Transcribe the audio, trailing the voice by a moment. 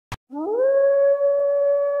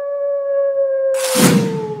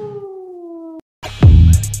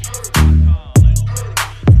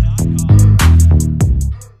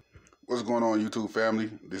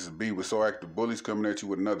family? This is B with So Active Bullies coming at you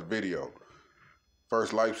with another video.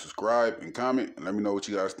 First, like, subscribe, and comment, and let me know what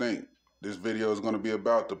you guys think. This video is going to be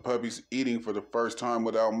about the puppies eating for the first time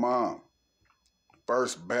without mom.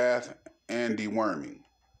 First bath and deworming.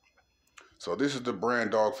 So this is the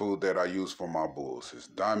brand dog food that I use for my bulls. It's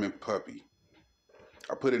Diamond Puppy.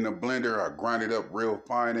 I put it in a blender, I grind it up real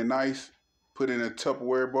fine and nice, put it in a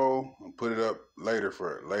Tupperware bowl, and put it up later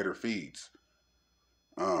for later feeds.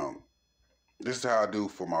 This is how I do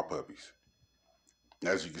for my puppies.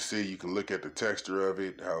 As you can see, you can look at the texture of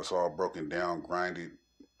it, how it's all broken down, grinded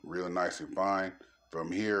real nice and fine.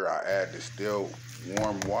 From here, I add distilled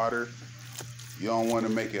warm water. You don't want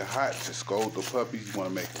to make it hot to scold the puppies. You want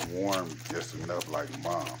to make it warm just enough like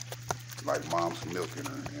mom's milk in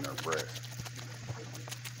her breast.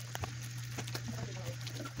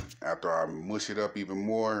 After I mush it up even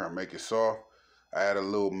more, I make it soft. I add a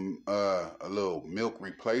little milk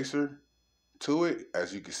replacer to it.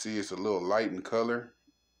 As you can see, it's a little light in color,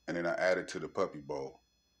 and then I add it to the puppy bowl.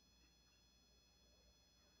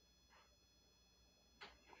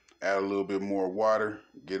 Add a little bit more water,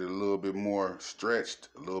 get it a little bit more stretched,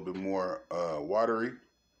 a little bit more watery.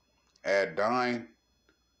 Add Dime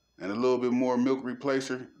and a little bit more milk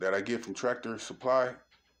replacer that I get from Tractor Supply.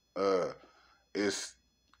 It's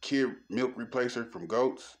kid milk replacer from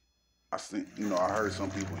goats. I heard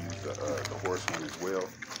some people use the horse one as well.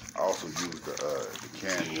 I also use the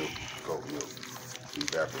canned milk, goat milk,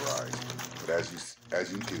 evaporized. But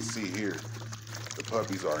as you can see here, the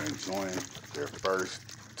puppies are enjoying their first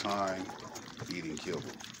time eating kibble,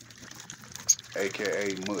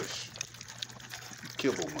 aka mush,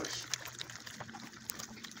 kibble mush.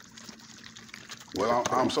 Well,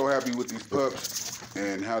 I'm so happy with these pups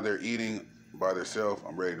and how they're eating by themselves.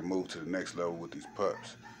 I'm ready to move to the next level with these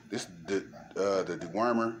pups. This the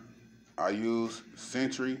dewormer I use,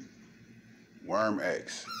 Century Worm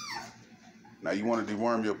X. Now you want to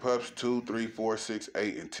deworm your pups 2, 3, 4, 6,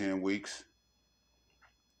 8, and 10 weeks.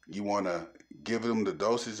 You want to give them the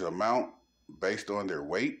dosage amount based on their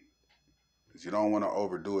weight, because you don't want to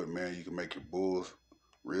overdo it, man. You can make your bulls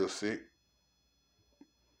real sick.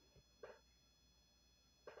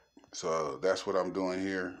 So that's what I'm doing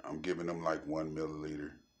here. I'm giving them like 1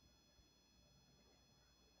 milliliter.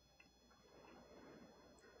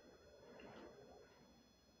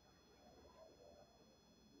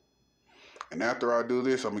 And after I do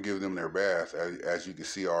this, I'm going to give them their bath. As you can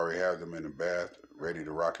see, I already have them in the bath, ready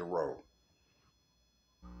to rock and roll.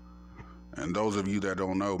 And those of you that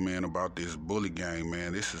don't know, man, about this bully gang,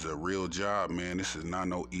 man, this is a real job, man. This is not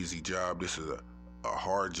no easy job. This is a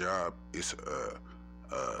hard job. It's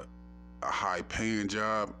a high-paying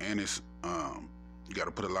job, and it's you got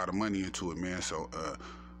to put a lot of money into it, man. So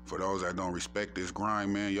for those that don't respect this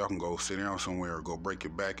grind, man, y'all can go sit down somewhere or go break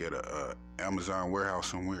your back at a Amazon warehouse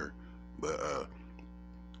somewhere. But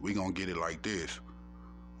we gonna get it like this.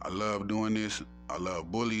 I love doing this. I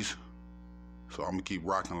love bullies. So I'm gonna keep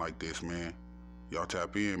rocking like this, man. Y'all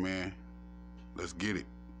tap in, man. Let's get it.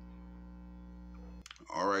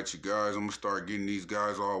 All right, you guys, I'm gonna start getting these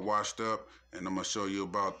guys all washed up, and I'm gonna show you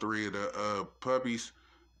about 3 of the puppies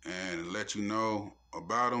and let you know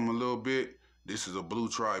about them a little bit. This is a blue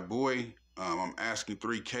tri boy. I'm asking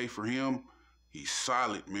 $3K for him. He's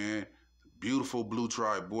solid, man. Beautiful blue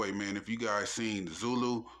tri boy, man. If you guys seen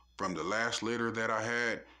Zulu from the last litter that I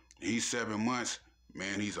had, he's 7 months,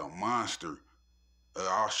 man. He's a monster.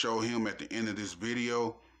 I'll show him at the end of this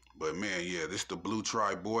video. But man, yeah, this is the blue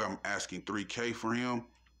tri boy. I'm asking $3K for him.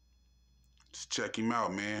 Just check him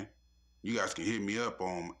out, man. You guys can hit me up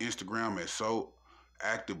on Instagram at So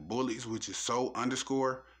Active Bullies, which is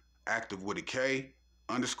So_active with a K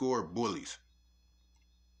 _bullies.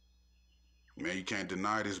 Man, you can't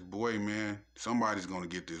deny this boy, man. Somebody's gonna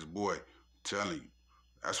get this boy. I'm telling you.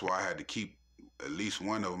 That's why I had to keep at least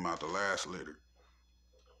one of them out the last litter.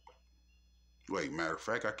 Wait, matter of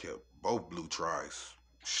fact, I kept both blue tries.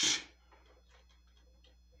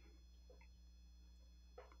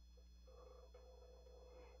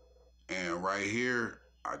 And right here,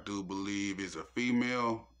 I do believe is a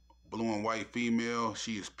female, blue and white female.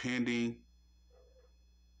 She is pending.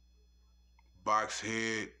 Box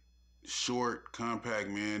head, short, compact,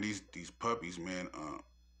 man. These puppies, man,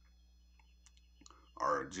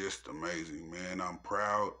 are just amazing, man. I'm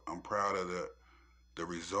proud of the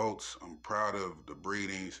results. I'm proud of the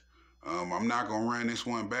breedings. I'm not gonna run this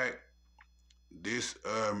one back. This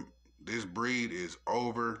breed is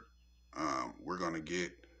over. We're gonna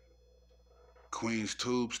get Queen's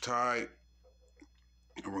tubes tied,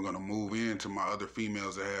 and we're gonna move into my other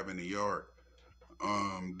females I have in the yard.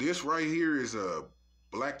 This right here is a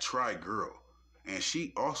black tri girl. and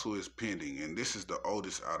she also is pending, and this is the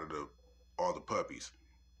oldest out of all the puppies.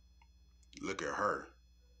 Look at her.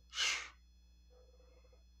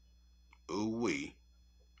 Ooh wee.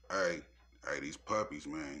 Hey, these puppies,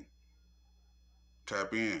 man.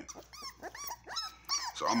 Tap in.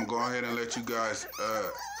 So I'm gonna go ahead and let you guys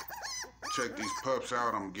check these pups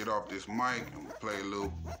out. I'm gonna get off this mic and play a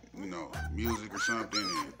little, music or something,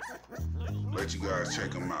 and let you guys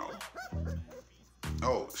check them out.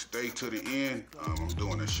 Oh, stay to the end. I'm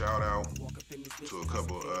doing a shout out to a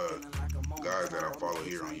couple guys that I follow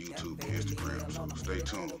here on YouTube and Instagram, so stay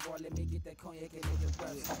tuned.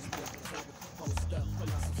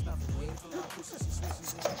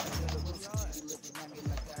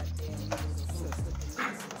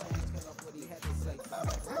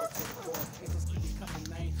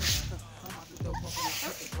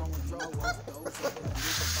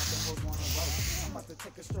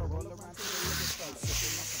 Take a stroll, roll around to the liquor store.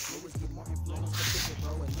 Sipping on some fluids, get more influence to pick it,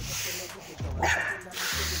 bro. And nigga feel like wicked, though.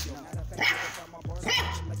 Matter of fact, you got my bars,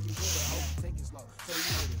 like you would. I hope you take it slow. So you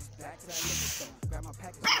know this. Back to that liquor store. Grab my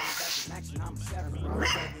package, back to max, and I'm a savage, bro.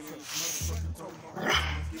 Motherfucking told me,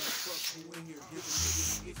 give a fuck who in here, give a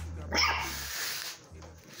nigga the issue, got my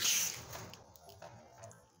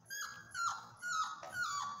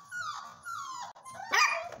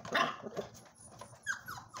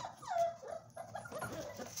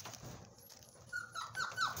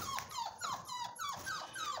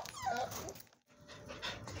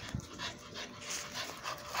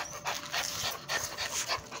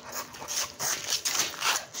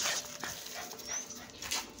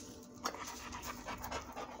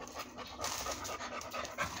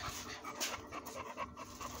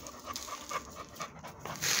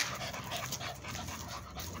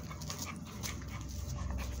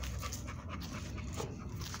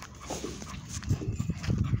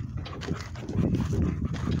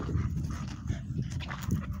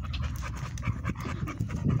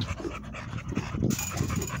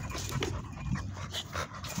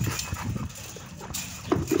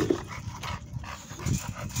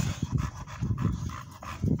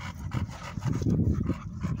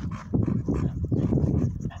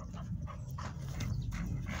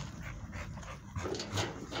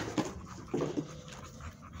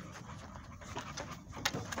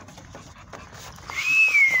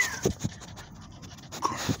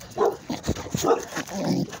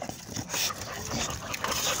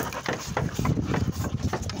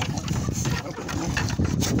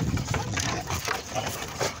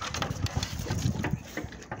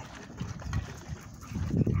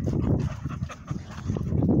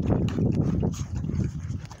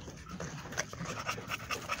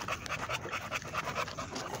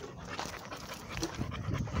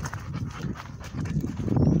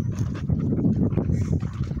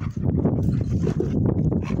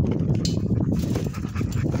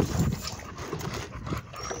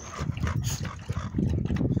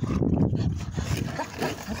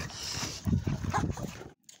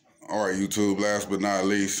All right, YouTube, last but not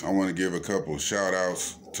least, I want to give a couple shout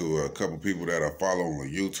outs to a couple people that I follow on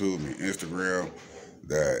YouTube and Instagram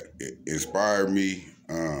that inspired me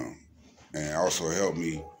and also helped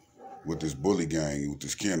me with this bully gang, with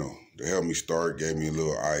this kennel. They helped me start, gave me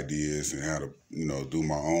little ideas and how to, do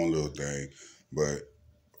my own little thing. But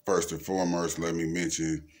first and foremost, let me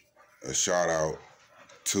mention a shout out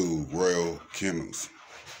to Royal Kennels.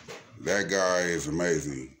 That guy is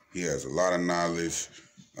amazing. He has a lot of knowledge,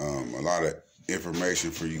 a lot of information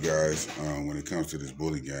for you guys when it comes to this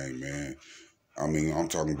bully gang, man. I mean, I'm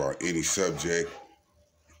talking about any subject,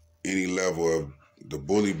 any level of the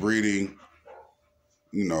bully breeding,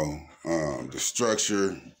 the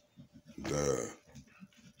structure,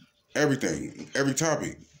 everything, every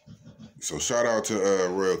topic. So shout out to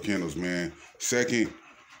Royal Kennels, man. Second,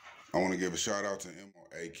 I want to give a shout out to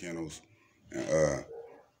MOA Kennels.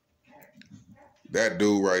 That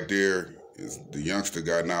dude right there is the youngster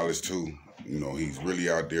got knowledge too. He's really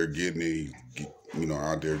out there getting it. He's,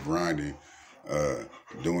 out there grinding,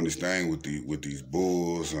 doing his thing with these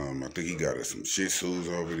bulls. I think he got some Shih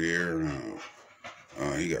Tzus over there.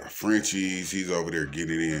 He got Frenchies. He's over there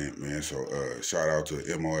getting it in, man. So shout out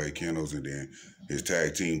to MOA Kennels, and then his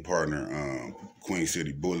tag team partner, Queen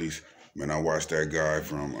City Bullies. Man, I watched that guy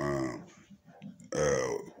from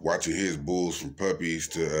watching his bulls from puppies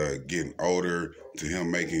to getting older, to him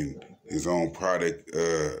making his own product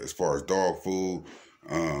as far as dog food,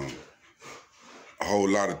 a whole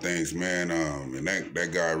lot of things, man. And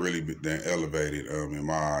that guy really been elevated in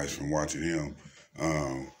my eyes from watching him.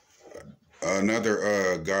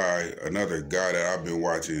 Another guy that I've been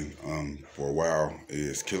watching for a while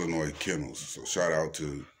is Illinois Kennels. So shout out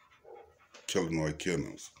to Illinois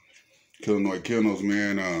Kennels. Illinois Kennels,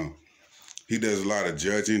 man. He does a lot of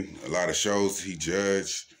judging, a lot of shows he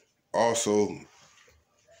judged. Also,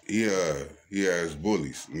 he has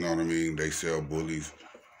bullies. You know what I mean? They sell bullies.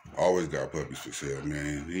 Always got puppies for sale,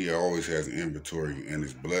 man. He always has an inventory, and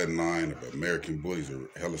his bloodline of American bullies are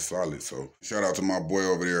hella solid. So shout out to my boy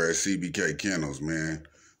over there at CBK Kennels, man.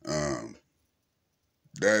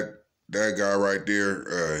 That guy right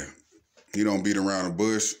there, he don't beat around the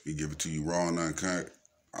bush. He give it to you raw and uncut.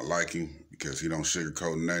 I like him because he don't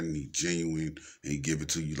sugarcoat nothing. He genuine, and he give it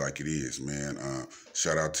to you like it is, man.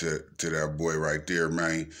 Shout out to that boy right there,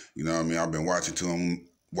 man. You know what I mean? I've been watching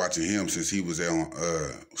him since he was on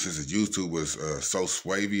since his YouTube was So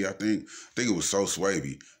Swavy, I think it was So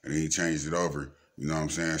Swavy, and then he changed it over. You know what I'm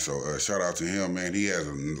saying? So shout out to him, man. He has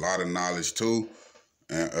a lot of knowledge too,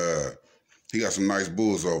 and he got some nice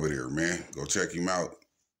bulls over there, man. Go check him out.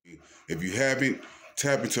 If you haven't,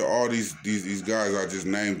 tap into all these guys I just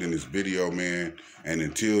named in this video, man. And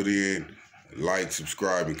until then, like,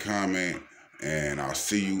 subscribe, and comment. And I'll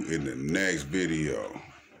see you in the next video.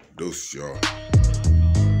 Deuces, y'all.